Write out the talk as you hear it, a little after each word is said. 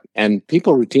And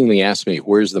people routinely ask me,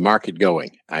 where's the market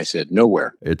going? I said,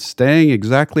 nowhere. It's staying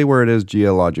exactly where it is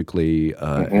geologically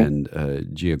and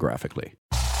geographically.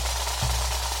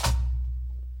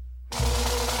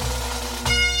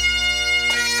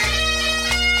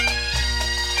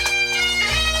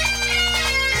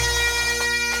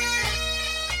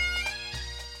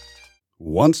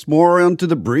 Once more onto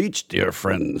the breach, dear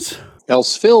friends.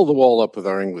 Else fill the wall up with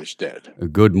our English dead.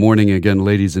 Good morning again,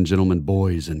 ladies and gentlemen,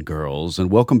 boys and girls,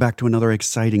 and welcome back to another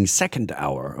exciting second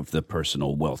hour of the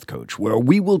Personal Wealth Coach, where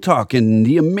we will talk in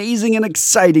the amazing and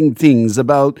exciting things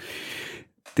about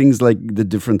things like the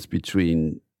difference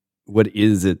between what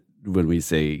is it when we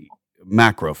say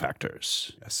macro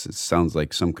factors. Yes, it sounds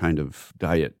like some kind of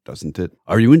diet, doesn't it?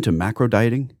 Are you into macro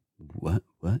dieting? What?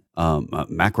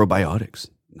 Macrobiotics.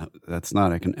 No, that's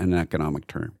not an economic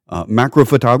term. Macro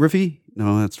photography?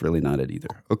 No, that's really not it either.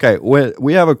 Okay,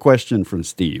 we have a question from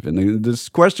Steve. And this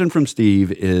question from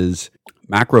Steve is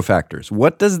macro factors.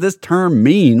 What does this term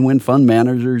mean when fund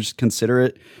managers consider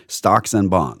it stocks and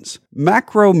bonds?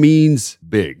 Macro means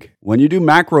big. When you do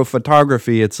macro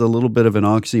photography, it's a little bit of an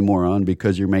oxymoron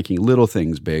because you're making little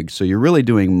things big. So you're really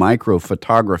doing micro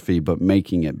photography, but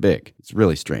making it big. It's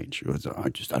really strange. I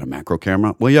just had a macro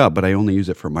camera. Well, yeah, but I only use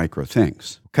it for micro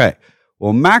things. Okay.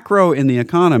 Well, macro in the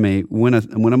economy, when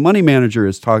a money manager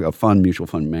is talking, a mutual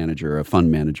fund manager,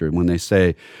 when they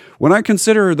say, when I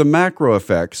consider the macro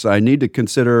effects, I need to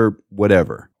consider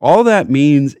whatever. All that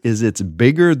means is it's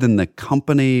bigger than the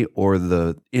company or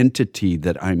the entity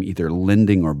that I'm either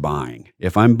lending or buying.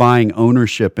 If I'm buying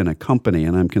ownership in a company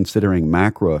and I'm considering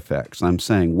macro effects, I'm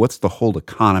saying, what's the whole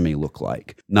economy look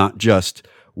like? Not just,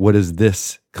 what is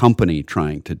this company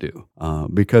trying to do?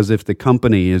 Because if the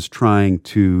company is trying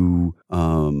to,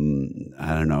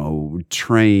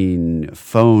 train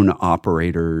phone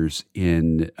operators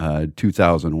in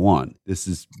 2001, this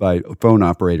is by phone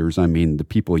operators, I mean the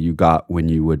people you got when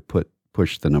you would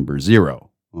push the number 0.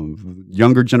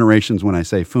 Younger generations, when I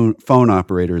say phone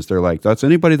operators, they're like, that's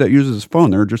anybody that uses a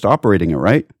phone. They're just operating it,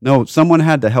 right? No, someone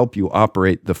had to help you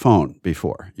operate the phone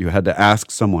before. You had to ask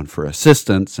someone for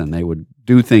assistance, and they would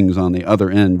do things on the other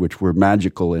end which were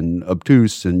magical and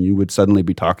obtuse, and you would suddenly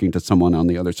be talking to someone on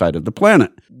the other side of the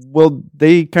planet. Well,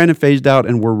 they kind of phased out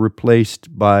and were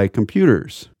replaced by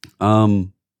computers.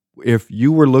 If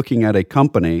you were looking at a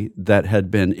company that had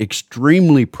been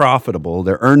extremely profitable,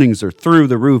 their earnings are through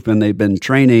the roof, and they've been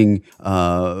training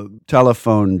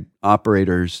telephone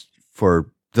operators for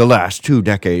the last 2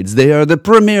 decades, they are the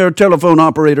premier telephone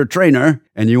operator trainer,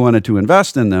 and you wanted to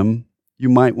invest in them, you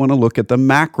might want to look at the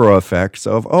macro effects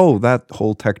of, that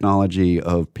whole technology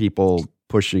of people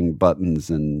pushing buttons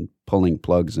and pulling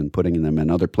plugs and putting them in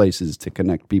other places to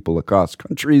connect people across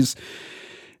countries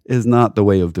is not the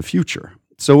way of the future.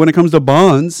 So when it comes to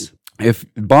bonds,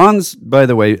 by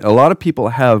the way, a lot of people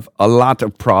have a lot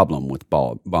of problem with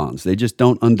bonds. They just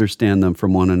don't understand them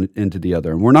from one end to the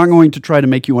other. And we're not going to try to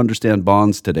make you understand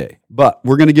bonds today, but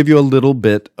we're going to give you a little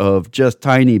bit of just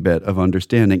tiny bit of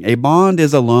understanding. A bond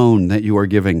is a loan that you are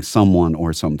giving someone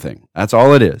or something. That's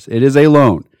all it is. It is a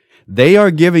loan. They are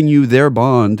giving you their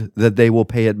bond that they will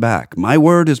pay it back. My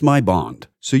word is my bond.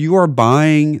 So you are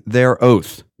buying their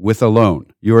oath with a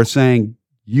loan. You are saying,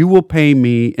 you will pay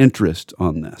me interest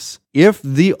on this. If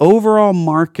the overall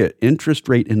market interest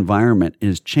rate environment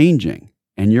is changing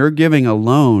and you're giving a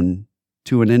loan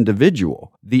to an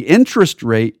individual, the interest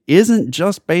rate isn't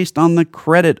just based on the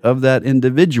credit of that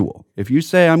individual. If you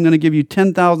say, I'm going to give you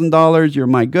 $10,000, you're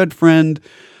my good friend,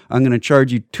 I'm going to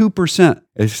charge you 2%.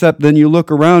 Except then you look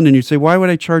around and you say, why would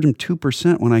I charge him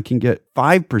 2% when I can get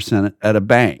 5% at a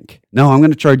bank? No, I'm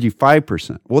going to charge you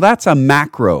 5%. Well, that's a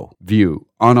macro view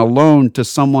on a loan to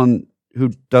someone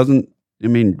who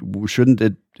shouldn't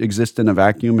it exist in a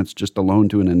vacuum? It's just a loan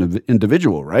to an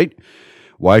individual, right?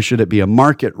 Why should it be a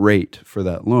market rate for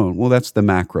that loan? Well, that's the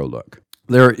macro look.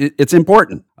 It's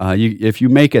important. If you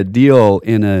make a deal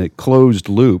in a closed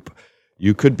loop,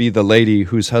 you could be the lady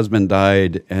whose husband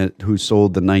died and who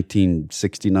sold the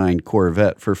 1969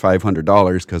 Corvette for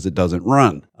 $500 because it doesn't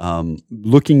run.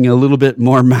 Looking a little bit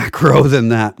more macro than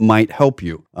that might help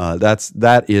you.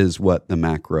 That is what the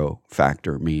macro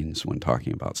factor means when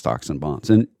talking about stocks and bonds.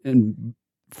 And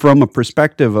from a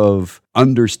perspective of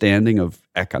understanding of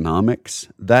economics,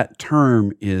 that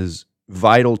term is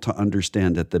vital to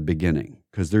understand at the beginning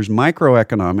because there's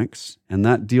microeconomics, and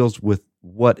that deals with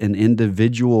what an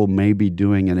individual may be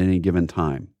doing at any given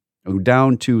time,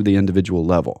 down to the individual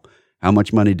level. How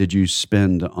much money did you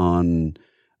spend on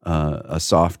a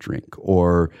soft drink?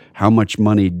 Or how much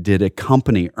money did a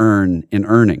company earn in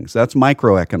earnings? That's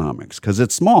microeconomics because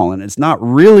it's small and it's not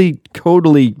really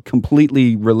totally,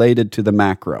 completely related to the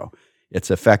macro. it's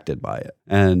affected by it.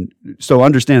 And so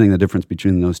understanding the difference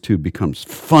between those two becomes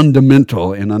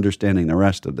fundamental in understanding the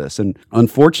rest of this. And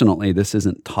unfortunately, this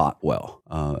isn't taught well.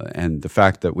 And the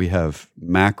fact that we have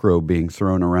macro being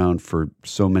thrown around for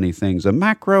so many things. A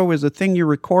macro is a thing you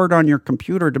record on your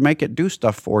computer to make it do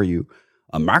stuff for you.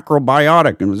 A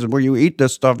macrobiotic, and this is where you eat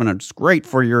this stuff and it's great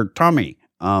for your tummy.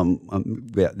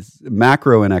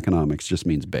 Macro in economics just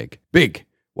means big. Big.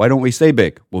 Why don't we say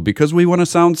big? Well, because we want to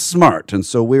sound smart. And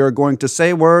so we are going to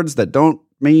say words that don't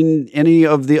mean any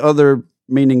of the other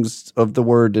meanings of the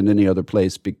word in any other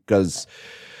place because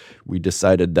we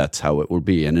decided that's how it will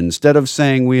be. And instead of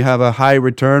saying we have a high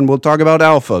return, we'll talk about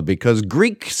alpha because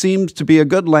Greek seems to be a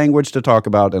good language to talk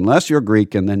about unless you're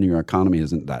Greek and then your economy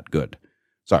isn't that good.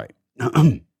 Sorry.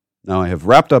 Now I have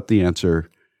wrapped up the answer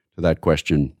to that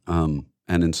question and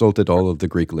insulted all of the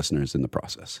Greek listeners in the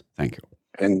process. Thank you.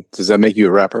 And does that make you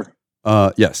a rapper?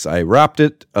 Yes, I rapped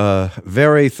it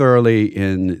very thoroughly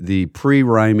in the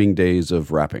pre-rhyming days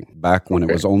of rapping, back when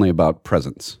it was only about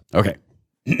presents. Okay.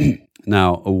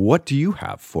 Now, what do you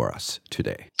have for us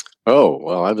today? Oh,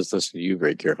 well, I was listening to you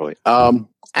very carefully.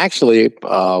 Actually,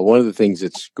 one of the things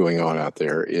that's going on out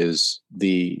there is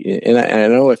and I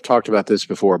know I've talked about this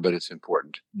before, but it's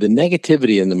important. The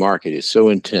negativity in the market is so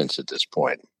intense at this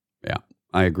point. Yeah.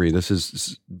 I agree. This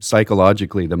is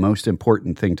psychologically the most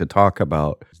important thing to talk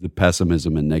about is the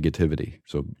pessimism and negativity.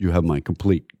 So you have my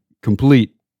complete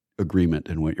agreement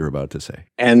in what you're about to say.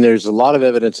 And there's a lot of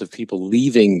evidence of people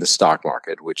leaving the stock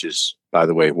market, which is, by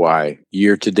the way, why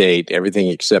year to date, everything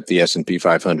except the S&P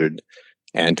 500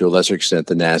 and to a lesser extent,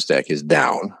 the NASDAQ is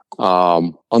down.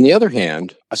 On the other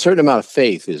hand, a certain amount of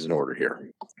faith is in order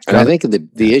here. And I think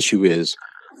the issue is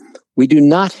we do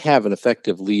not have an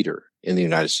effective leader in the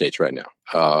United States right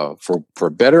now, for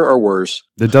better or worse.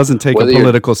 It doesn't take a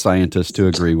political scientist to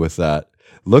agree with that.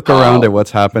 Look around at what's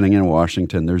happening in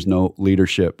Washington. There's no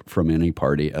leadership from any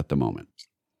party at the moment.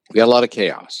 We got a lot of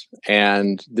chaos.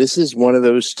 And this is one of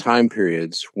those time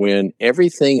periods when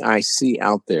everything I see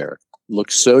out there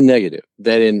looks so negative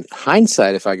that in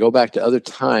hindsight, if I go back to other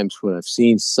times when I've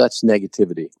seen such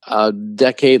negativity, a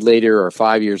decade later or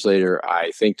 5 years later,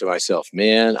 I think to myself,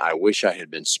 man, I wish I had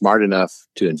been smart enough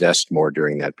to invest more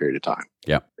during that period of time.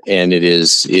 Yeah. And it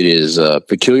is a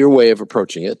peculiar way of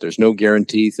approaching it. There's no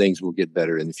guarantee things will get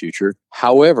better in the future.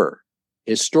 However,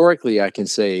 historically, I can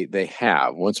say they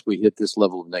have. Once we hit this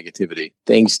level of negativity,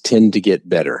 things tend to get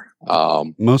better.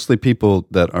 Mostly people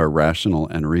that are rational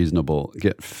and reasonable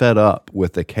get fed up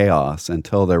with the chaos and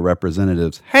tell their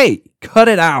representatives, hey, cut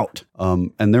it out.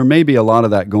 And there may be a lot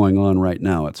of that going on right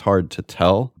now. It's hard to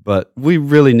tell, but we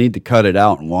really need to cut it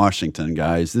out in Washington,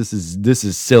 guys. This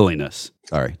is silliness.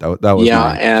 Sorry, that was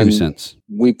my 2 cents.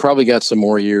 We probably got some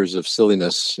more years of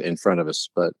silliness in front of us,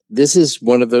 but this is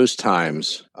one of those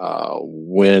times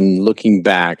when looking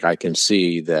back, I can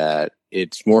see that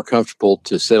it's more comfortable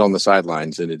to sit on the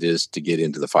sidelines than it is to get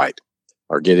into the fight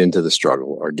or get into the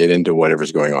struggle or get into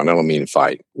whatever's going on. I don't mean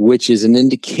fight, which is an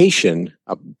indication,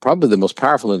 probably the most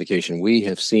powerful indication we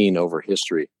have seen over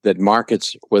history that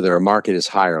markets, whether a market is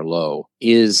high or low,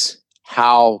 is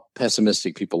how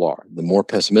pessimistic people are. The more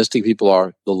pessimistic people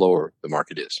are, the lower the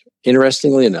market is.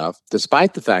 Interestingly enough,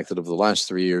 despite the fact that over the last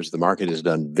 3 years, the stock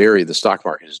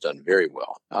market has done very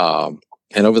well.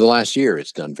 And over the last year,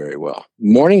 it's done very well.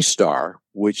 Morningstar,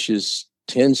 which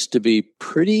tends to be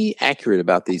pretty accurate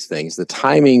about these things. The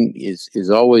timing is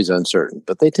always uncertain,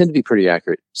 but they tend to be pretty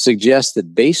accurate. Suggests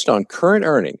that based on current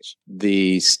earnings,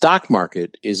 the stock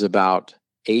market is about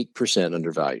 8%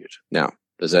 undervalued. Now,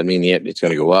 does that mean it's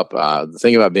going to go up? The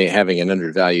thing about having an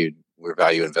undervalued, we're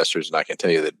value investors, and I can tell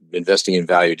you that investing in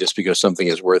value, just because something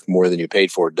is worth more than you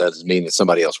paid for, doesn't mean that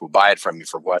somebody else will buy it from you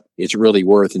for what it's really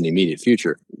worth in the immediate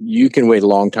future. You can wait a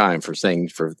long time for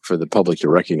the public to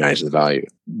recognize the value.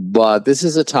 But this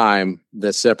is a time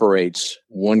that separates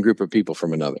one group of people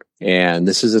from another. And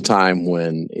this is a time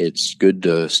when it's good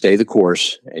to stay the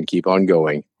course and keep on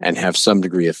going and have some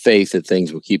degree of faith that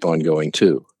things will keep on going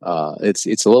too.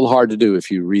 It's a little hard to do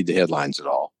if you read the headlines at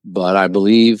all. But I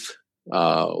believe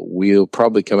we'll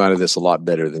probably come out of this a lot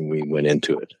better than we went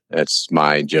into it. That's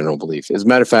my general belief. As a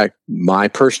matter of fact, my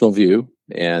personal view,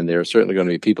 and there are certainly going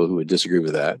to be people who would disagree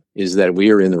with that, is that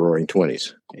we are in the Roaring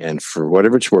Twenties. And for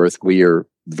whatever it's worth, we are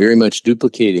very much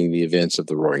duplicating the events of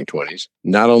the Roaring Twenties,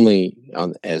 not only,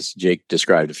 as Jake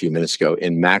described a few minutes ago,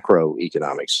 in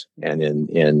macroeconomics and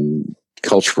in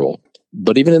cultural,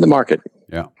 but even in the market.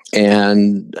 Yeah.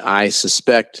 And I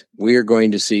suspect we are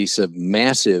going to see some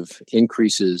massive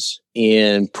increases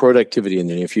in productivity in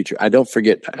the near future. I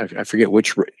forget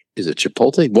which is it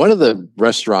Chipotle? One of the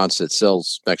restaurants that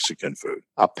sells Mexican food.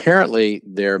 Apparently,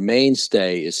 their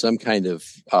mainstay is some kind of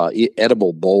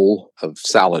edible bowl of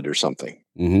salad or something.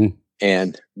 Mm-hmm.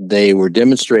 And they were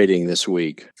demonstrating this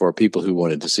week for people who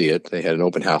wanted to see it. They had an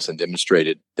open house and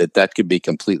demonstrated that could be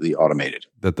completely automated.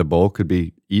 That the bowl could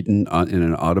be eaten in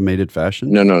an automated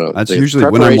fashion? No. That's usually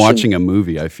when I'm watching a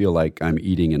movie, I feel like I'm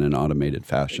eating in an automated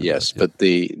fashion. Yes, but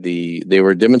they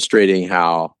were demonstrating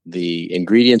how the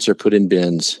ingredients are put in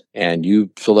bins and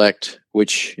you select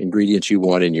which ingredients you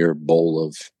want in your bowl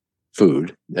of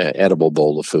food, edible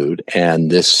bowl of food,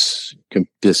 and this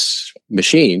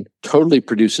machine totally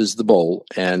produces the bowl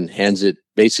and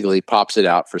basically pops it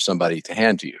out for somebody to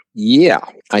hand to you. Yeah,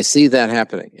 I see that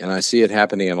happening, and I see it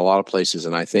happening in a lot of places,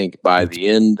 and I think by the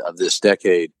end of this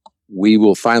decade, we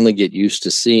will finally get used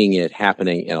to seeing it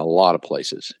happening in a lot of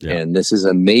places. Yeah. And this is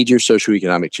a major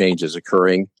socioeconomic change that's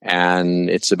occurring, and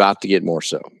it's about to get more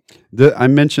so. I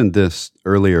mentioned this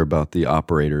earlier about the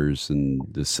operators and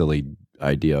the silly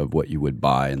idea of what you would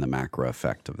buy and the macro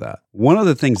effect of that. One of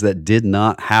the things that did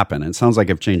not happen, and it sounds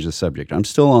like I've changed the subject. I'm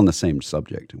still on the same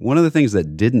subject. One of the things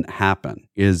that didn't happen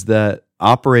is that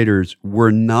operators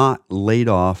were not laid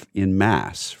off in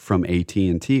mass from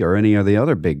AT&T or any of the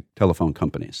other big telephone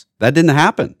companies. That didn't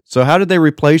happen. So how did they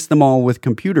replace them all with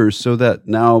computers so that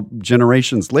now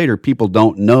generations later, people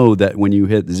don't know that when you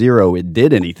hit 0, it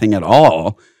did anything at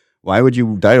all? Why would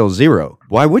you dial 0?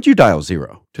 Why would you dial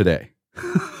 0 today?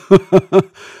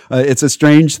 It's a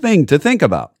strange thing to think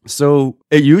about. So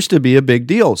it used to be a big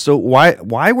deal. So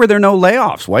why were there no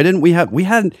layoffs? Why didn't we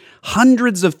had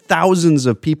hundreds of thousands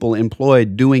of people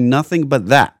employed doing nothing but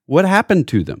that? What happened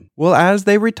to them? Well, as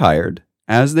they retired,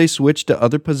 as they switched to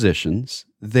other positions,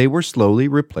 they were slowly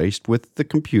replaced with the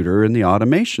computer and the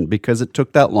automation because it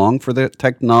took that long for the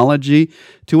technology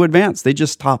to advance. They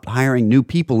just stopped hiring new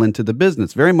people into the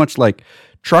business, very much like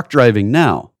truck driving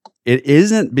now. It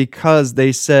isn't because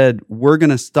they said, we're going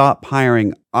to stop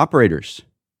hiring operators.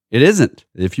 It isn't.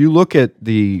 If you look at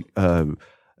the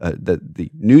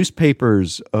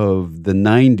newspapers of the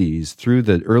 90s through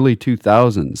the early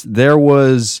 2000s, there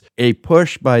was a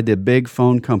push by the big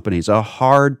phone companies, a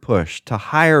hard push to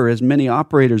hire as many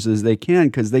operators as they can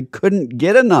because they couldn't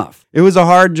get enough. It was a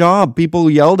hard job. People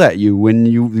yelled at you when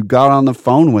you got on the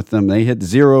phone with them. They hit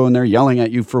 0 and they're yelling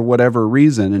at you for whatever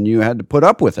reason, and you had to put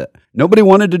up with it. Nobody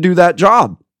wanted to do that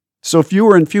job. So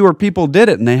fewer and fewer people did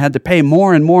it, and they had to pay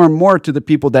more and more and more to the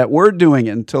people that were doing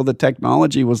it until the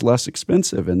technology was less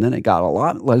expensive, and then it got a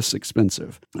lot less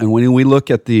expensive. And when we look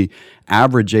at the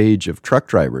average age of truck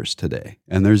drivers today,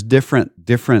 and there's different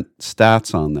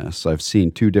stats on this. I've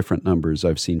seen 2 different numbers.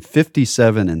 I've seen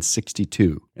 57 and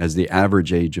 62 as the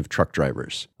average age of truck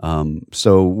drivers.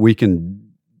 So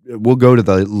we'll go to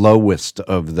the lowest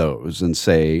of those and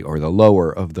say, or the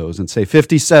lower of those and say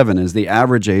 57 is the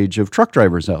average age of truck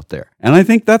drivers out there. And I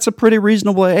think that's a pretty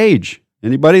reasonable age.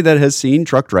 Anybody that has seen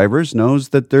truck drivers knows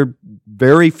that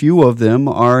very few of them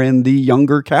are in the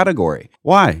younger category.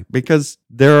 Why? Because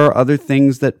there are other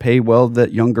things that pay well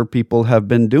that younger people have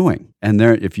been doing. And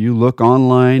if you look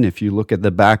online, if you look at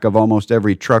the back of almost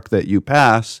every truck that you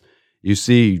pass, you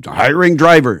see hiring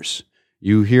drivers.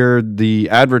 You hear the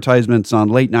advertisements on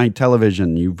late night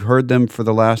television. You've heard them for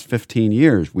the last 15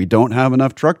 years. We don't have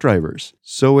enough truck drivers.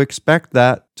 So expect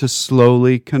that to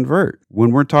slowly convert. When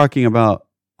we're talking about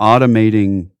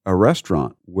automating a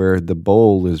restaurant where the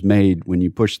bowl is made when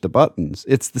you push the buttons,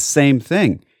 it's the same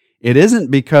thing. It isn't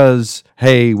because,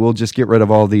 hey, we'll just get rid of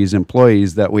all these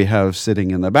employees that we have sitting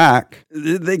in the back.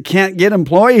 They can't get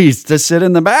employees to sit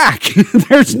in the back.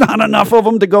 There's not enough of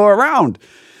them to go around.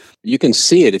 You can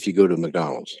see it if you go to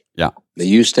McDonald's. Yeah. They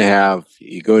used to have,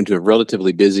 you go into a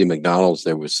relatively busy McDonald's,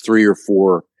 there was 3 or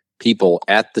 4 people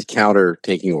at the counter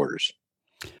taking orders.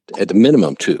 At the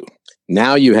minimum 2.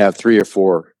 Now you have 3 or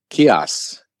 4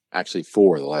 kiosks, actually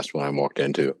 4, the last one I walked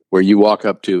into, where you walk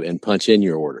up to and punch in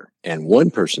your order, and 1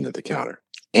 person at the counter.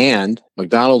 And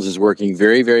McDonald's is working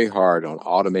very, very hard on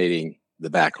automating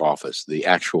the back office, the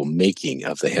actual making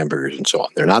of the hamburgers and so on.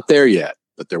 They're not there yet,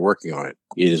 but they're working on it.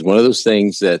 It is one of those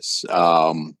things that's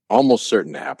almost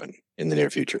certain to happen in the near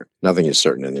future. Nothing is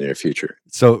certain in the near future.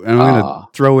 So I'm going to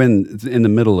throw in the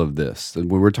middle of this, when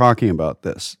we're talking about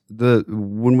this,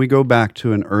 when we go back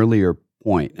to an earlier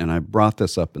point, and I brought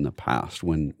this up in the past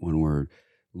when we're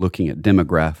looking at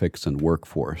demographics and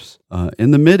workforce.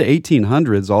 In the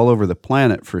mid-1800s, all over the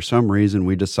planet, for some reason,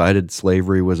 we decided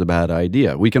slavery was a bad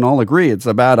idea. We can all agree it's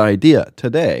a bad idea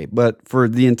today, but for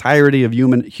the entirety of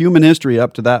human history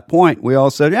up to that point, we all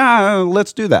said, yeah,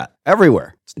 let's do that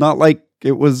everywhere. It's not like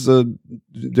it was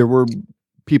there were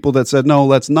people that said, no,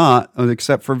 let's not,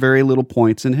 except for very little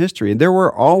points in history. And there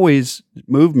were always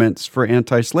movements for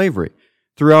anti-slavery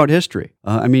throughout history.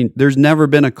 There's never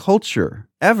been a culture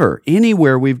ever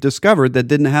anywhere we've discovered that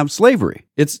didn't have slavery.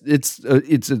 It's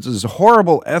this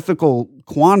horrible ethical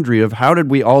quandary of how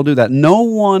did we all do that? No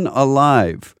one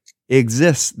alive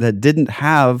exists that didn't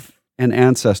have an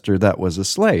ancestor that was a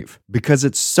slave, because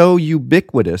it's so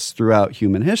ubiquitous throughout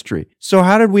human history. So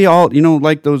how did we all,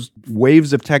 like those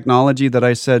waves of technology that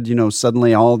I said,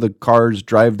 suddenly all the cars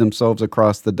drive themselves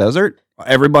across the desert?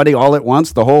 Everybody all at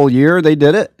once, the whole year they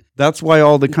did it? That's why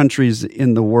all the countries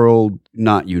in the world,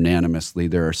 not unanimously,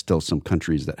 there are still some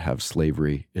countries that have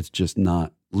slavery. It's just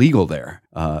not legal there,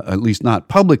 at least not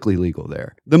publicly legal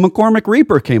there. The McCormick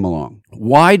Reaper came along.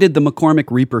 Why did the McCormick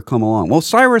Reaper come along? Well,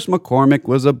 Cyrus McCormick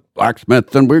was a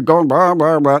blacksmith and we're going blah,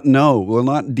 blah, blah. No, we'll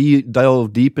not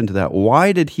delve deep into that.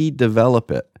 Why did he develop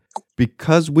it?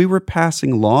 Because we were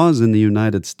passing laws in the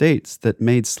United States that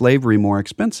made slavery more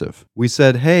expensive. We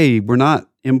said, hey, we're not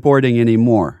importing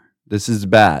anymore. This is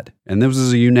bad. And this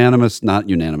was not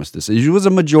unanimous decision. It was a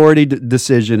majority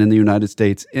decision in the United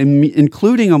States,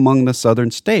 including among the southern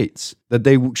states, that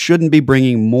they shouldn't be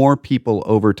bringing more people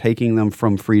over, taking them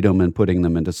from freedom and putting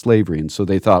them into slavery. And so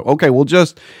they thought, okay, well,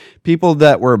 just people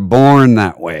that were born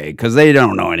that way, because they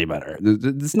don't know any better.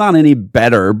 It's not any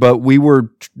better, but we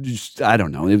were, I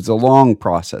don't know, it was a long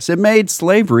process. It made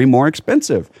slavery more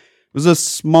expensive. It was a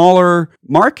smaller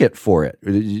market for it.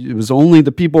 It was only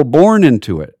the people born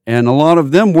into it. And a lot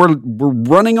of them were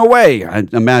running away. I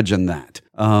imagine that.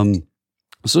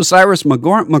 So Cyrus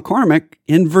McCormick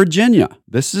in Virginia,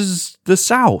 this is the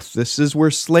South. This is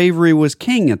where slavery was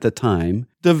king at the time,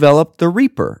 developed the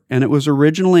Reaper. And it was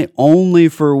originally only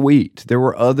for wheat. There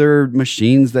were other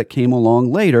machines that came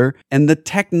along later. And the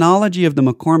technology of the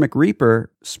McCormick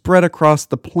Reaper spread across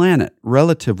the planet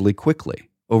relatively quickly.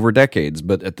 Over decades,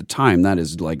 but at the time, that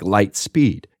is like light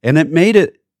speed. And it made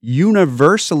it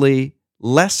universally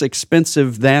less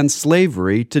expensive than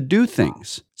slavery to do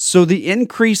things. So the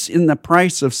increase in the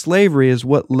price of slavery is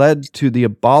what led to the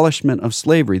abolishment of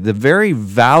slavery. The very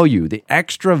value, the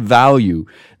extra value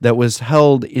that was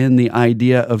held in the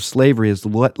idea of slavery is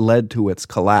what led to its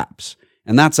collapse.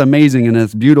 And that's amazing, and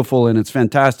it's beautiful, and it's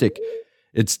fantastic.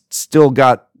 It's still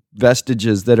got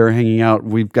vestiges that are hanging out.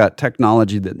 We've got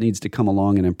technology that needs to come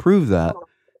along and improve that.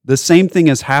 The same thing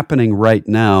is happening right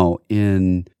now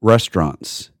in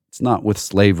restaurants. It's not with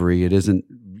slavery. It isn't,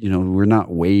 we're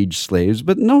not wage slaves,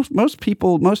 but no, most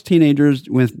teenagers,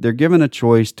 they're given a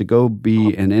choice to go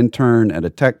be an intern at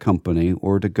a tech company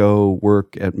or to go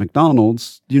work at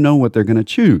McDonald's, you know what they're going to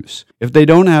choose. If they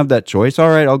don't have that choice, all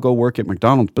right, I'll go work at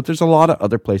McDonald's, but there's a lot of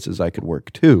other places I could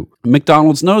work too.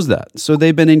 McDonald's knows that. So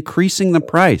they've been increasing the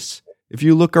price. If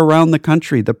you look around the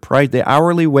country, the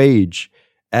hourly wage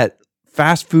at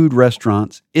fast food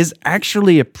restaurants is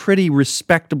actually a pretty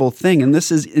respectable thing. And this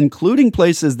is including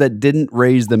places that didn't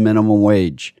raise the minimum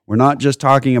wage. We're not just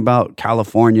talking about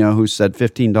California, who said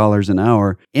 $15 an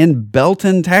hour. In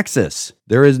Belton, Texas,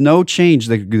 there is no change.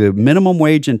 The minimum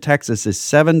wage in Texas is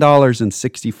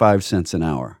 $7.65 an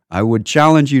hour. I would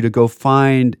challenge you to go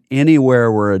find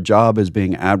anywhere where a job is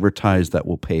being advertised that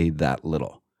will pay that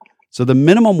little. So the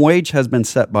minimum wage has been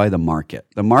set by the market.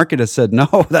 The market has said, no,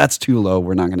 that's too low.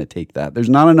 We're not going to take that. There's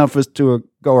not enough of us to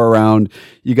go around.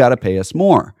 You got to pay us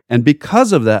more. And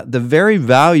because of that, the very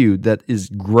value that is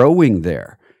growing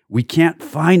there, we can't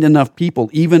find enough people,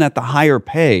 even at the higher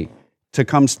pay, to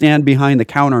come stand behind the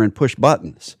counter and push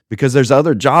buttons because there's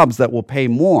other jobs that will pay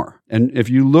more. And if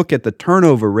you look at the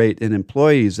turnover rate in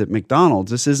employees at McDonald's,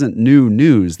 this isn't new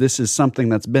news. This is something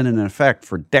that's been in effect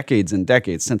for decades and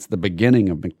decades since the beginning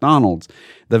of McDonald's.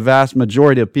 The vast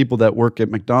majority of people that work at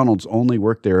McDonald's only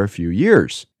work there a few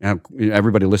years. And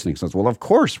everybody listening says, well, of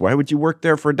course, why would you work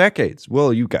there for decades?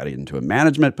 Well, you got into a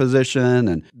management position,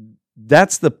 and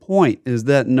that's the point, is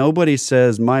that nobody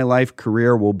says my life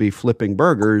career will be flipping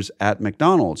burgers at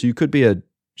McDonald's. You could be a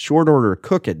short order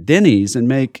cook at Denny's and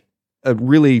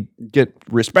really get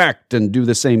respect and do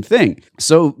the same thing.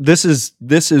 So this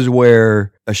is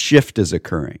where a shift is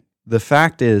occurring. The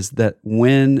fact is that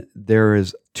when there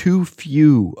is too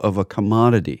few of a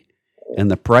commodity and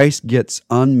the price gets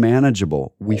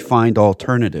unmanageable, we find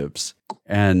alternatives.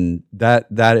 And that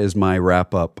is my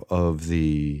wrap up of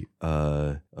the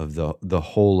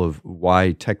whole of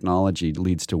why technology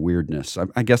leads to weirdness.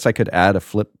 I guess I could add a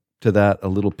flip to that, a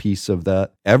little piece of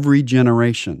that. Every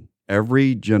generation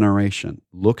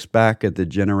looks back at the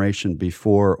generation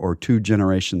before or two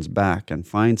generations back and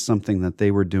finds something that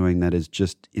they were doing that is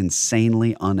just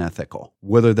insanely unethical.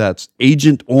 Whether that's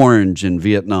Agent Orange in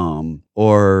Vietnam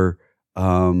or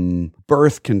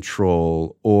birth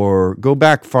control, or go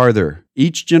back farther.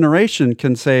 Each generation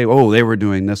can say, oh, they were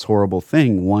doing this horrible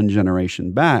thing one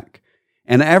generation back,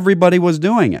 and everybody was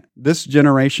doing it. This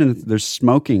generation, there's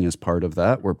smoking as part of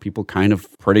that, where people kind of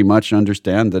pretty much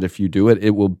understand that if you do it,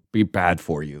 it will be bad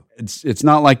for you. It's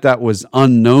not like that was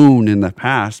unknown in the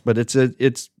past, but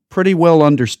it's pretty well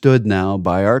understood now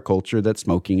by our culture that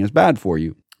smoking is bad for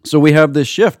you. So we have this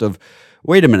shift of,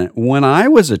 wait a minute, when I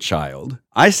was a child,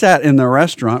 I sat in the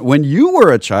restaurant. When you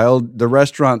were a child, the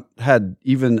restaurant had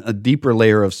even a deeper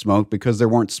layer of smoke because there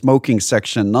weren't smoking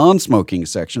section, non-smoking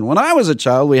section. When I was a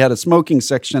child, we had a smoking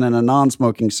section and a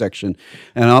non-smoking section.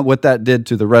 And what that did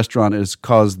to the restaurant is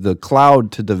cause the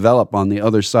cloud to develop on the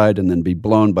other side and then be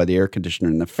blown by the air conditioner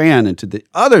and the fan into the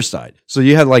other side. So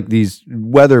you had like these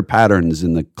weather patterns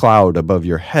in the cloud above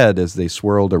your head as they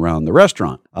swirled around the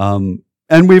restaurant.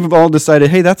 And we've all decided,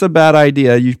 hey, that's a bad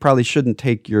idea. You probably shouldn't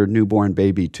take your newborn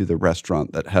baby to the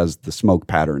restaurant that has the smoke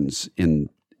patterns in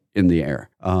the air.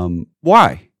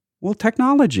 Why? Well,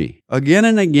 technology. Again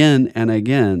and again and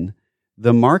again,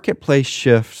 the marketplace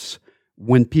shifts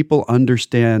when people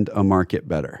understand a market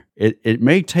better. It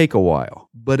may take a while,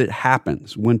 but it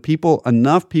happens. When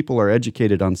enough people are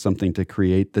educated on something to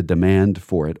create the demand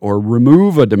for it or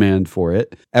remove a demand for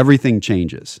it, everything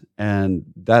changes. And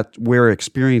that we're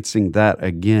experiencing that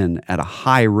again at a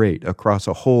high rate across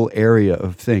a whole area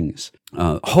of things.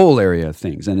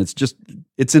 And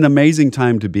it's an amazing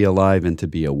time to be alive and to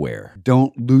be aware.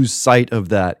 Don't lose sight of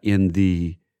that in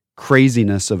the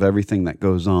craziness of everything that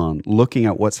goes on. Looking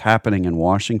at what's happening in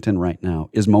Washington right now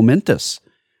is momentous.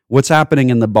 What's happening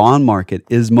in the bond market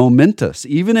is momentous.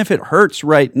 Even if it hurts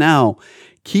right now,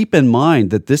 keep in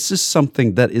mind that this is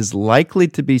something that is likely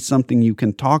to be something you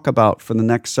can talk about for the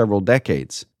next several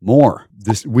decades.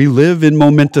 We live in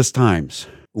momentous times.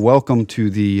 Welcome to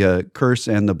the curse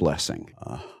and the blessing.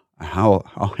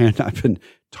 I've been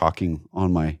talking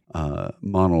on my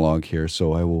monologue here,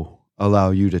 so I will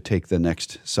allow you to take the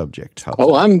next subject.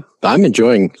 I'm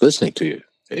enjoying listening to you.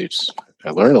 I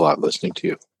learned a lot listening to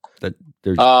you.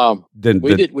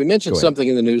 We mentioned something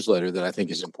in the newsletter that I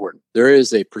think is important. There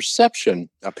is a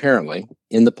perception, apparently,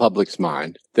 in the public's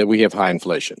mind that we have high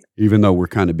inflation, even though we're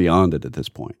kind of beyond it at this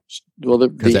point. Well,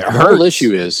 the whole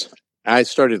issue is, I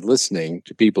started listening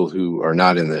to people who are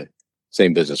not in the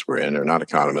same business we're in, or not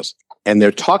economists, and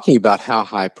they're talking about how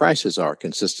high prices are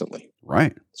consistently.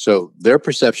 Right. So their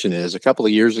perception is, a couple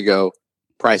of years ago,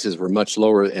 prices were much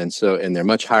lower, and they're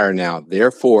much higher now.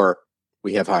 Therefore,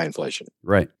 we have high inflation.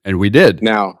 Right. And we did.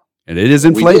 Now, and it is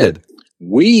inflated.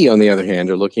 We, on the other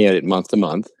hand, are looking at it month to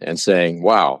month and saying,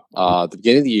 wow, at the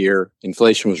beginning of the year,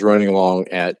 inflation was running along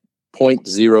at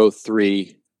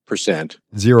 0.03%.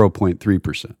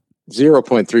 0.3%.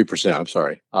 0.3%, I'm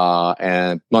sorry,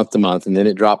 and month to month, and then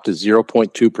it dropped to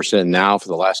 0.2%. Now, for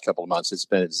the last couple of months, it's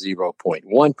been at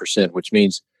 0.1%, which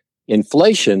means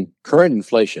current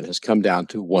inflation has come down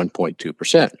to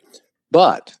 1.2%.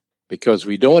 But because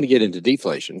we don't want to get into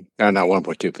deflation, not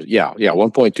 1.2%,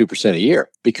 1.2% a year.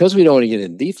 Because we don't want to get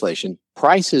into deflation,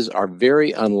 prices are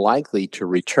very unlikely to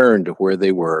return to where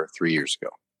they were 3 years ago.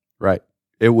 Right.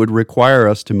 It would require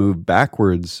us to move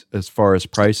backwards as far as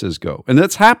prices go. And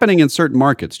that's happening in certain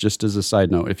markets, just as a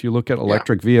side note. If you look at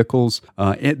electric vehicles,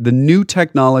 the new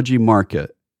technology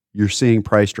market, you're seeing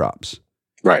price drops.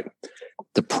 Right.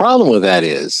 The problem with that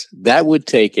is that would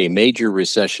take a major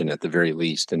recession at the very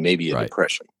least, and maybe a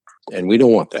depression. And we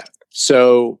don't want that.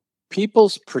 So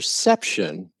people's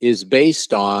perception is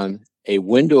based on a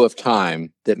window of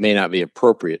time that may not be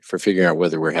appropriate for figuring out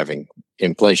whether we're having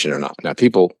inflation or not. Now,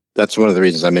 that's one of the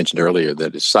reasons I mentioned earlier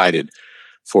that is cited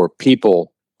for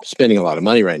people spending a lot of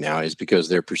money right now, is because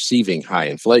they're perceiving high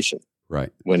inflation.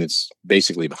 Right. When it's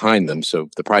basically behind them. So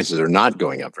the prices are not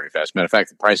going up very fast. Matter of fact,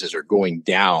 the prices are going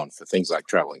down for things like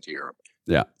traveling to Europe.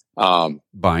 Yeah.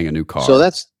 Buying a new car. So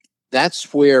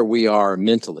that's where we are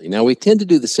mentally. Now, we tend to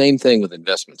do the same thing with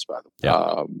investments, by the way.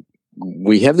 Yeah.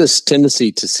 We have this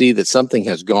tendency to see that something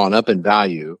has gone up in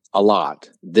value a lot,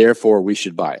 therefore we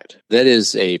should buy it. That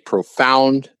is a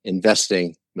profound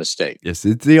investing mistake. Yes,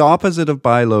 it's the opposite of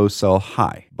buy low, sell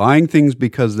high. Buying things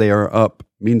because they are up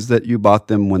means that you bought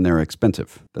them when they're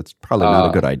expensive. That's probably not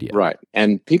a good idea. Right.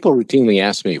 And people routinely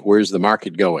ask me, where's the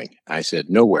market going? I said,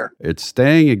 nowhere. It's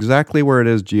staying exactly where it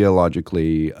is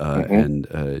geologically and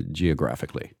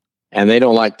geographically. And they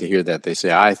don't like to hear that. They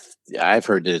say, I've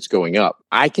heard that it's going up.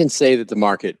 I can say that the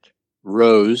market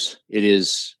rose. It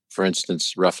is, for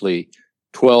instance, roughly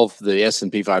the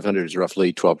S&P 500 is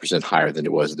roughly 12% higher than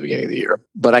it was at the beginning of the year.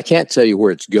 But I can't tell you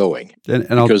where it's going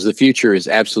because the future is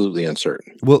absolutely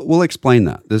uncertain. We'll explain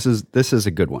that. This is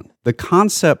a good one. The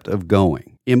concept of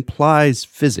going implies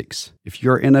physics. If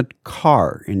you're in a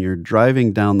car and you're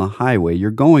driving down the highway,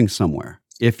 you're going somewhere.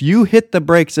 If you hit the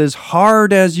brakes as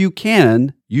hard as you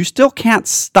can, you still can't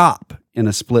stop in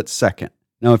a split second.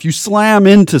 Now, if you slam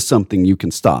into something, you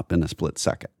can stop in a split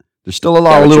second. There's still a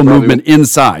lot of little movement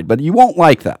inside, but you won't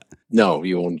like that. No,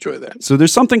 you won't enjoy that. So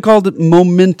there's something called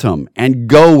momentum and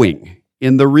going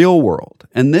in the real world.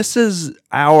 And this is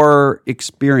our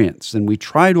experience, and we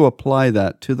try to apply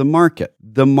that to the market.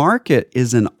 The market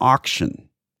is an auction.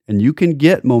 And you can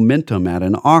get momentum at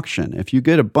an auction. If you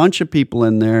get a bunch of people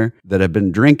in there that have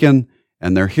been drinking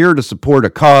and they're here to support a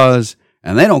cause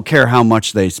and they don't care how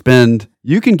much they spend,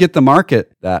 you can get the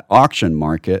market, that auction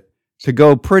market, to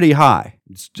go pretty high.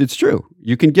 It's true.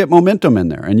 You can get momentum in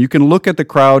there and you can look at the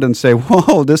crowd and say,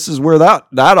 whoa, this is where that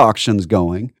auction's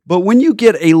going. But when you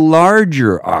get a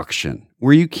larger auction,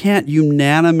 where you can't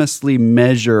unanimously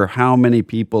measure how many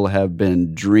people have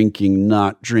been drinking,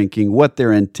 not drinking, what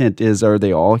their intent is. Are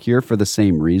they all here for the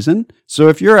same reason? So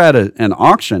if you're at an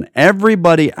auction,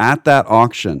 everybody at that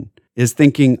auction is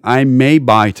thinking, I may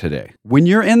buy today. When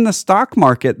you're in the stock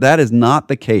market, that is not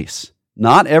the case.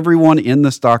 Not everyone in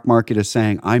the stock market is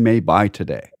saying, I may buy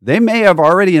today. They may have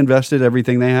already invested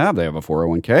everything they have. They have a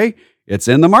 401k. It's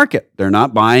in the market. They're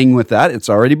not buying with that. It's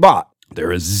already bought.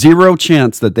 There is zero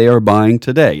chance that they are buying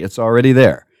today. It's already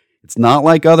there. It's not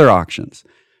like other auctions.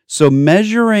 So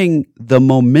measuring the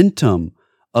momentum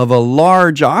of a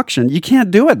large auction, you can't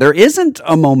do it. There isn't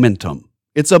a momentum.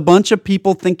 It's a bunch of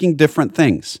people thinking different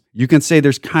things. You can say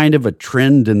there's kind of a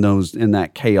trend in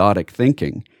that chaotic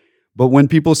thinking. But when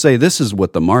people say this is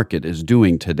what the market is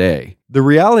doing today, the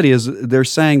reality is they're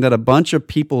saying that a bunch of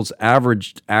people's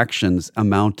averaged actions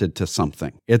amounted to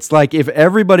something. It's like if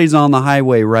everybody's on the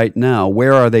highway right now,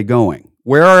 where are they going?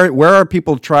 Where are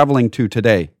people traveling to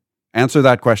today? Answer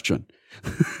that question.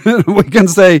 We can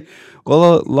say,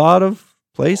 well, a lot of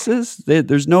places,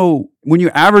 when you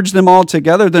average them all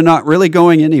together, they're not really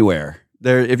going anywhere.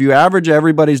 If you average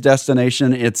everybody's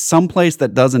destination, it's someplace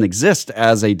that doesn't exist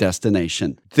as a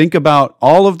destination. Think about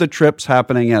all of the trips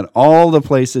happening at all the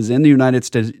places in the United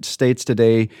States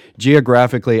today,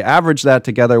 geographically, average that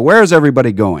together. Where is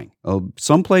everybody going? Oh,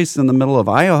 someplace in the middle of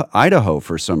Idaho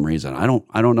for some reason. I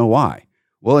don't know why.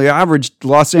 Well, you averaged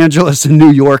Los Angeles and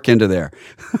New York into there.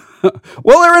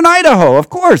 Well, they're in Idaho. Of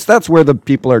course, that's where the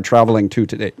people are traveling to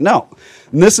today. No.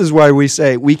 And this is why we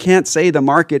say we can't say the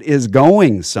market is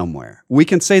going somewhere. We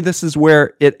can say this is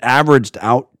where it averaged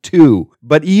out to.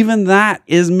 But even that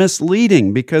is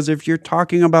misleading because if you're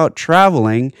talking about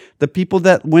traveling, the people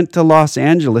that went to Los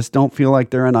Angeles don't feel like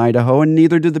they're in Idaho, and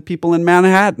neither do the people in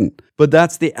Manhattan. But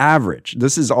that's the average.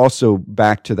 This is also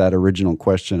back to that original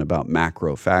question about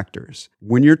macro factors.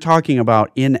 When you're talking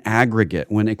about in aggregate,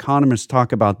 when economists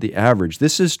talk about the average,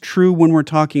 this is true when we're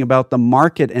talking about the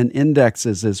market and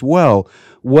indexes as well.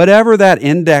 Whatever that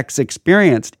index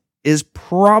experienced is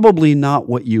probably not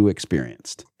what you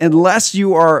experienced, unless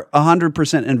you are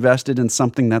 100% invested in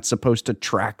something that's supposed to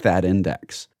track that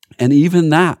index. And even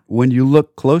that, when you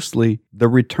look closely, the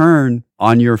return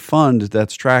on your fund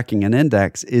that's tracking an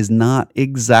index is not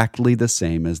exactly the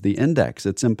same as the index.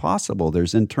 It's impossible.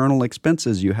 There's internal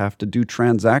expenses. You have to do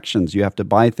transactions. You have to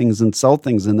buy things and sell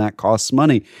things, and that costs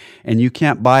money. And you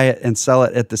can't buy it and sell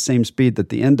it at the same speed that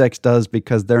the index does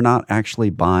because they're not actually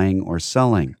buying or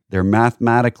selling. They're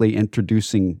mathematically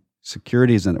introducing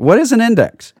securities in it. What is an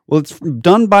index? Well, it's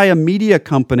done by a media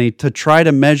company to try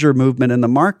to measure movement in the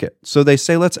market. So they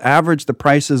say, let's average the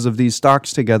prices of these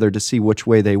stocks together to see which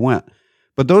way they went.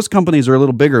 But those companies are a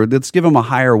little bigger. Let's give them a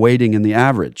higher weighting in the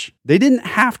average. They didn't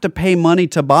have to pay money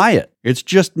to buy it. It's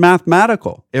just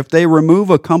mathematical. If they remove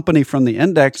a company from the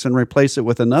index and replace it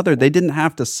with another, they didn't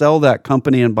have to sell that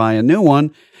company and buy a new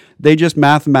one. They just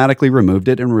mathematically removed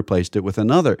it and replaced it with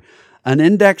another. An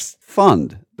index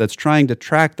fund that's trying to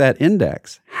track that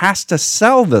index has to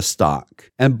sell the stock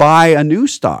and buy a new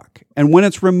stock. And when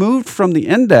it's removed from the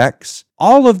index,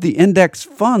 all of the index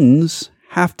funds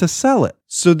have to sell it.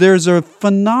 So there's a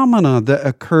phenomena that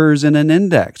occurs in an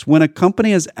index. When a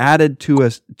company is added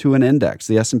to an index,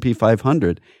 the S&P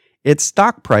 500, its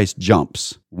stock price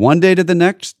jumps. One day to the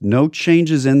next, no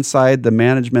changes inside the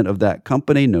management of that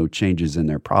company, no changes in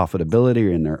their profitability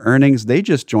or in their earnings. They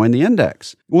just join the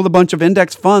index. Well, a bunch of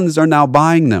index funds are now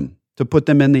buying them to put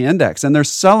them in the index, and they're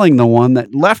selling the one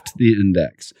that left the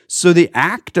index. So the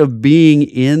act of being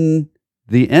in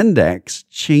the index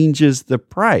changes the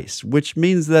price, which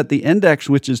means that the index,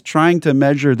 which is trying to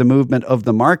measure the movement of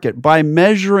the market, by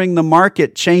measuring the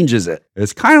market, changes it.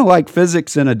 It's kind of like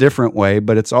physics in a different way,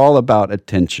 but it's all about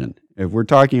attention. If we're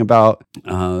talking about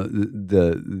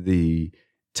the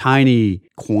tiny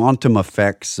quantum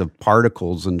effects of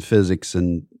particles in physics,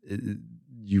 and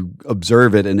you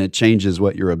observe it and it changes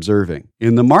what you're observing.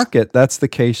 In the market, that's the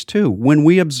case too. When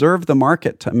we observe the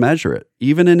market to measure it,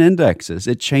 even in indexes,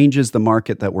 it changes the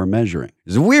market that we're measuring.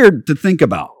 It's weird to think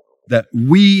about that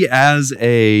we as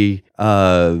a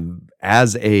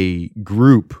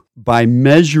group, by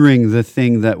measuring the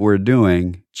thing that we're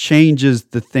doing, changes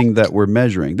the thing that we're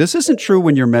measuring. This isn't true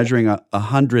when you're measuring a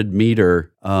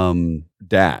 100-meter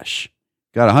dash.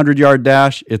 Got a 100-yard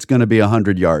dash, it's going to be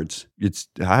 100 yards.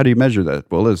 How do you measure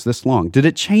that? Well, it's this long. Did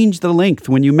it change the length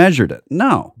when you measured it?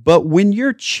 No. But when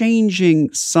you're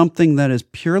changing something that is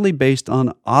purely based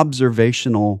on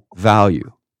observational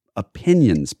value,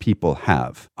 opinions people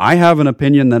have. I have an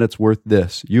opinion that it's worth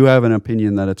this. You have an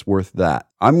opinion that it's worth that.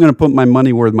 I'm going to put my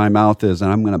money where my mouth is, and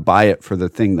I'm going to buy it for the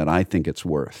thing that I think it's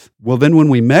worth. Well, then when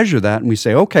we measure that and we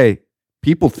say, okay,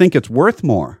 people think it's worth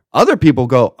more. Other people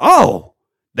go, oh,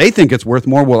 they think it's worth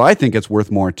more. Well, I think it's worth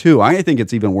more too. I think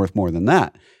it's even worth more than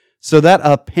that. So that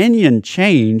opinion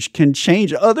change can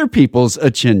change other people's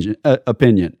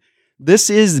opinion. This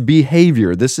is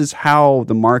behavior. This is how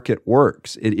the market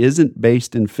works. It isn't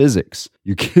based in physics.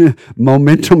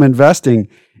 Momentum investing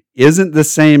isn't the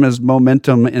same as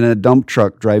momentum in a dump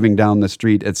truck driving down the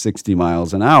street at 60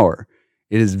 miles an hour.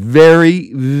 It is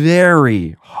very,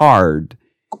 very hard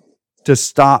to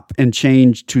stop and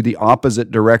change to the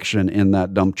opposite direction in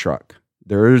that dump truck.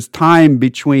 There is time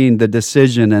between the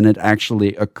decision and it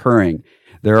actually occurring.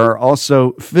 There are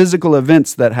also physical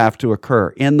events that have to occur.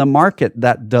 In the market,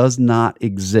 that does not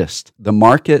exist. The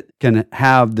market can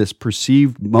have this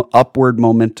perceived upward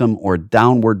momentum or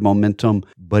downward momentum,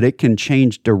 but it can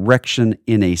change direction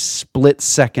in a split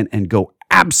second and go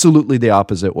absolutely the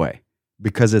opposite way.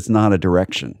 Because it's not a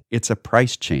direction. It's a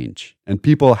price change. And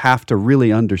people have to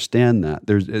really understand that.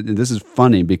 This is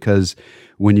funny because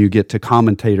when you get to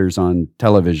commentators on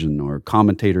television or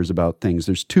commentators about things,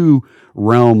 there's two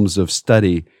realms of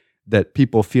study that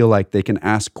people feel like they can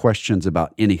ask questions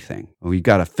about anything. Well, you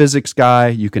got a physics guy,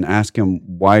 you can ask him,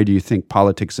 why do you think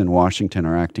politics in Washington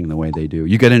are acting the way they do?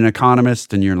 You get an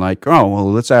economist and you're like, oh,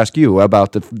 well, let's ask you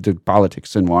about the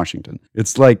politics in Washington.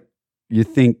 It's like, you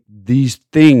think these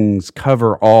things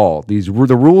cover all. The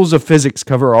rules of physics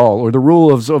cover all, or the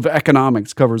rules of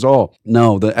economics covers all.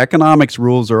 No, the economics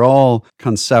rules are all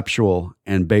conceptual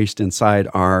and based inside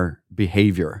our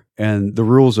behavior. And the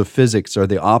rules of physics are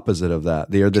the opposite of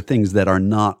that. They are the things that are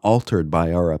not altered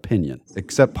by our opinion,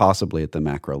 except possibly at the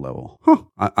macro level.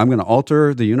 I'm going to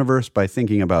alter the universe by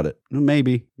thinking about it.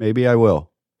 Maybe I will.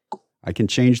 I can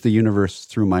change the universe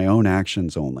through my own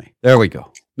actions only. There we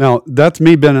go. Now, that's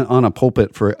me been on a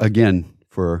pulpit for a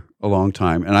long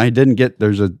time. And I didn't get,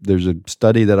 there's a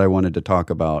study that I wanted to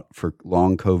talk about for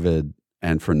long COVID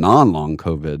and for non-long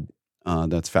COVID.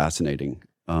 That's fascinating.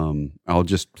 I'll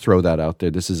just throw that out there.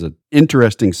 This is an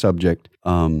interesting subject.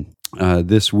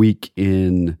 This week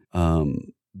in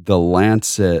the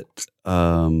Lancet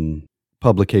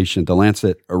publication, The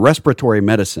Lancet Respiratory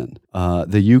Medicine,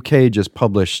 the UK just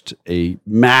published a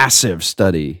massive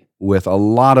study with a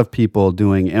lot of people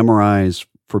doing MRIs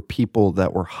for people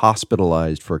that were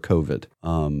hospitalized for COVID.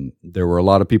 There were a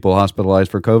lot of people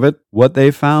hospitalized for COVID. What they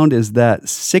found is that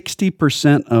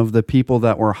 60% of the people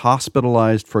that were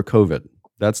hospitalized for COVID,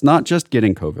 that's not just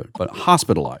getting COVID, but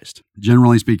hospitalized.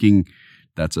 Generally speaking,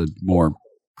 that's a more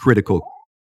critical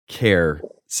care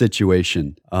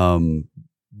situation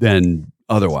than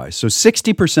otherwise. So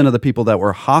 60% of the people that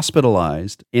were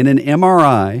hospitalized in an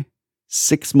MRI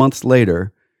 6 months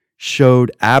later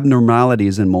showed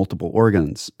abnormalities in multiple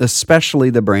organs,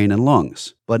 especially the brain and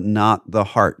lungs, but not the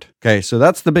heart. Okay, so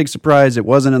that's the big surprise. It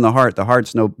wasn't in the heart. The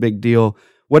heart's no big deal.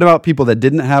 What about people that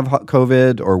didn't have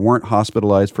COVID or weren't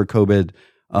hospitalized for COVID?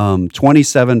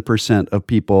 27% of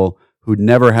people who'd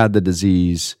never had the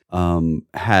disease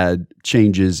had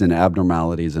changes and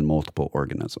abnormalities in multiple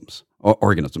organs.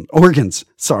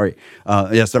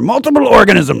 Yes, they're multiple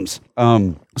organisms.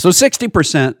 So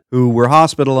 60% who were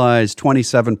hospitalized,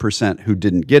 27% who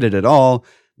didn't get it at all.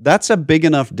 That's a big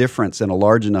enough difference in a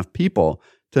large enough people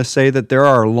to say that there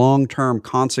are long-term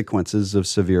consequences of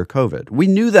severe COVID. We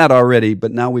knew that already,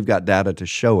 but now we've got data to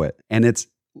show it. And it's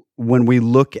when we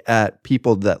look at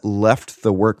people that left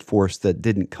the workforce that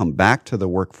didn't come back to the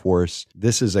workforce,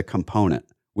 this is a component.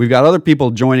 We've got other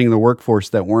people joining the workforce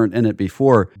that weren't in it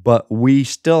before, but we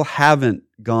still haven't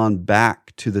gone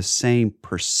back to the same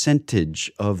percentage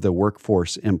of the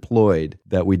workforce employed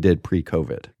that we did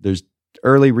pre-COVID. There's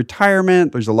early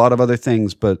retirement, there's a lot of other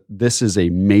things, but this is a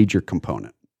major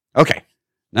component. Okay,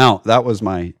 now that was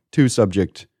my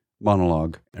two-subject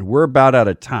monologue, and we're about out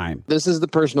of time. This is the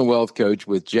Personal Wealth Coach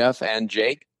with Jeff and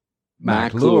Jake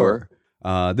McClure.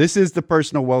 This is the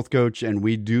Personal Wealth Coach, and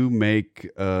we do make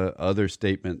other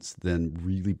statements than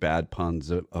really bad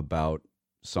puns about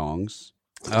songs.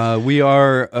 We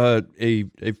are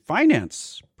a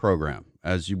finance program,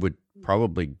 as you would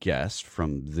probably guess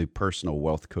from the Personal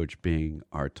Wealth Coach being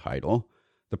our title.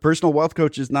 The Personal Wealth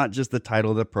Coach is not just the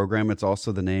title of the program, it's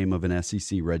also the name of an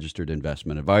SEC-registered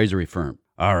investment advisory firm.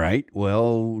 All right,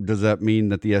 well, does that mean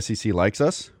that the SEC likes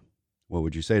us? What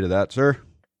would you say to that, sir?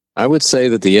 I would say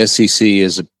that the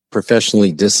SEC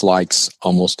professionally dislikes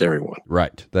almost everyone.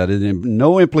 Right. That is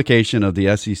no implication of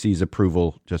the SEC's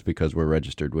approval just because we're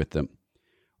registered with them.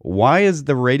 Why is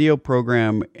the radio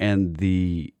program and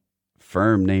the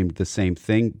firm named the same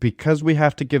thing? Because we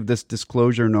have to give this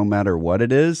disclosure no matter what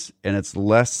it is, and it's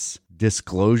less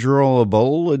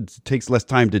disclosurable. It takes less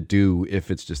time to do if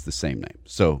it's just the same name.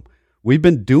 So we've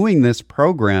been doing this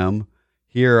program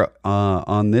here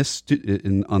on this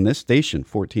station,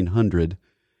 1400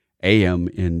 AM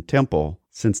in Temple,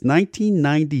 since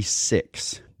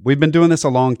 1996. We've been doing this a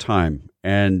long time,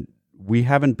 and we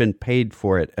haven't been paid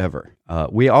for it ever.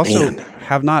 We also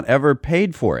have not ever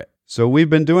paid for it. So we've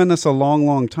been doing this a long,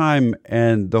 long time,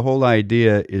 and the whole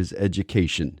idea is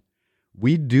education.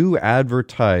 We do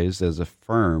advertise as a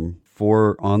firm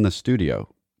on the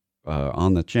studio,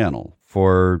 on the channel,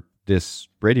 for this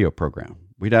radio program.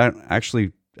 We don't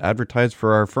actually advertise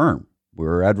for our firm.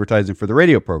 We're advertising for the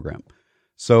radio program.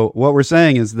 So what we're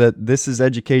saying is that this is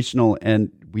educational,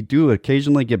 and we do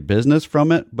occasionally get business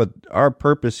from it, but our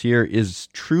purpose here is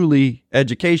truly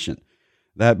education.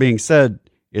 That being said,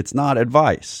 it's not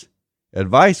advice.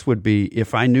 Advice would be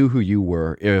if I knew who you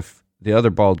were, if the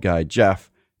other bald guy, Jeff,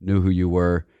 knew who you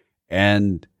were,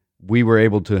 and we were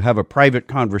able to have a private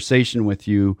conversation with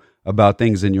you about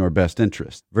things in your best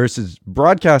interest versus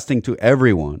broadcasting to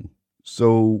everyone.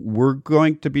 So we're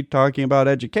going to be talking about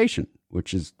education,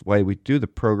 which is why we do the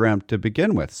program to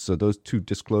begin with. So those two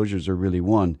disclosures are really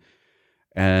one.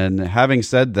 And having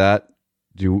said that,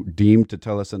 do you deem to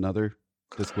tell us another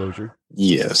disclosure?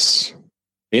 Yes.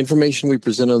 The information we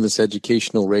present on this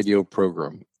educational radio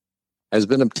program has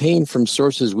been obtained from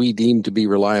sources we deem to be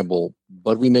reliable,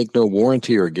 but we make no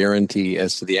warranty or guarantee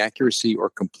as to the accuracy or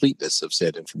completeness of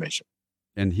said information.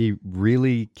 And he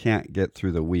really can't get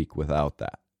through the week without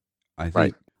that. I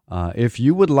think if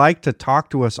you would like to talk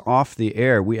to us off the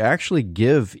air, we actually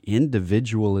give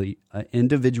individually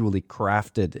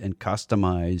crafted and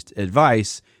customized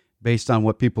advice based on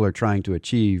what people are trying to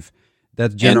achieve.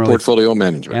 That's generally and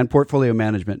portfolio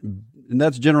management. And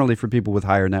that's generally for people with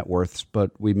higher net worths,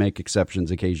 but we make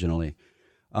exceptions occasionally.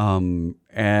 And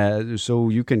so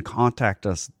you can contact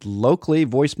us locally,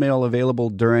 voicemail available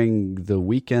during the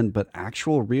weekend, but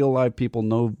actual real live people,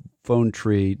 no phone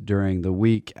tree during the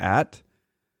week at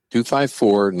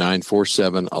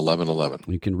 254-947-1111.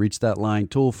 You can reach that line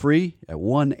toll free at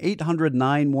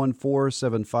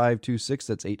 1-800-914-7526.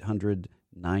 That's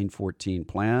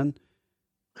 800-914-PLAN.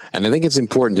 And I think it's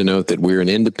important to note that we're an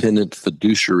independent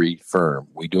fiduciary firm.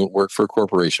 We don't work for a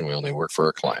corporation. We only work for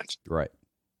our clients. Right.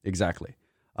 Exactly.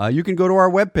 You can go to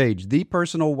our webpage,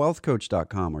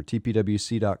 thepersonalwealthcoach.com or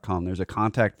tpwc.com. There's a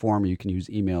contact form. You can use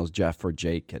emails, Jeff or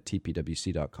Jake at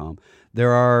tpwc.com.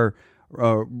 There are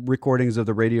recordings of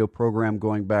the radio program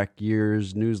going back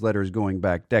years, newsletters going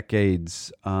back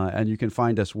decades, and you can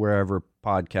find us wherever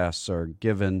podcasts are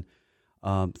given.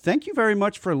 Thank you very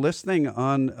much for listening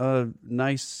on a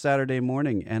nice Saturday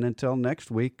morning. And until next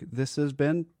week, this has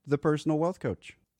been The Personal Wealth Coach.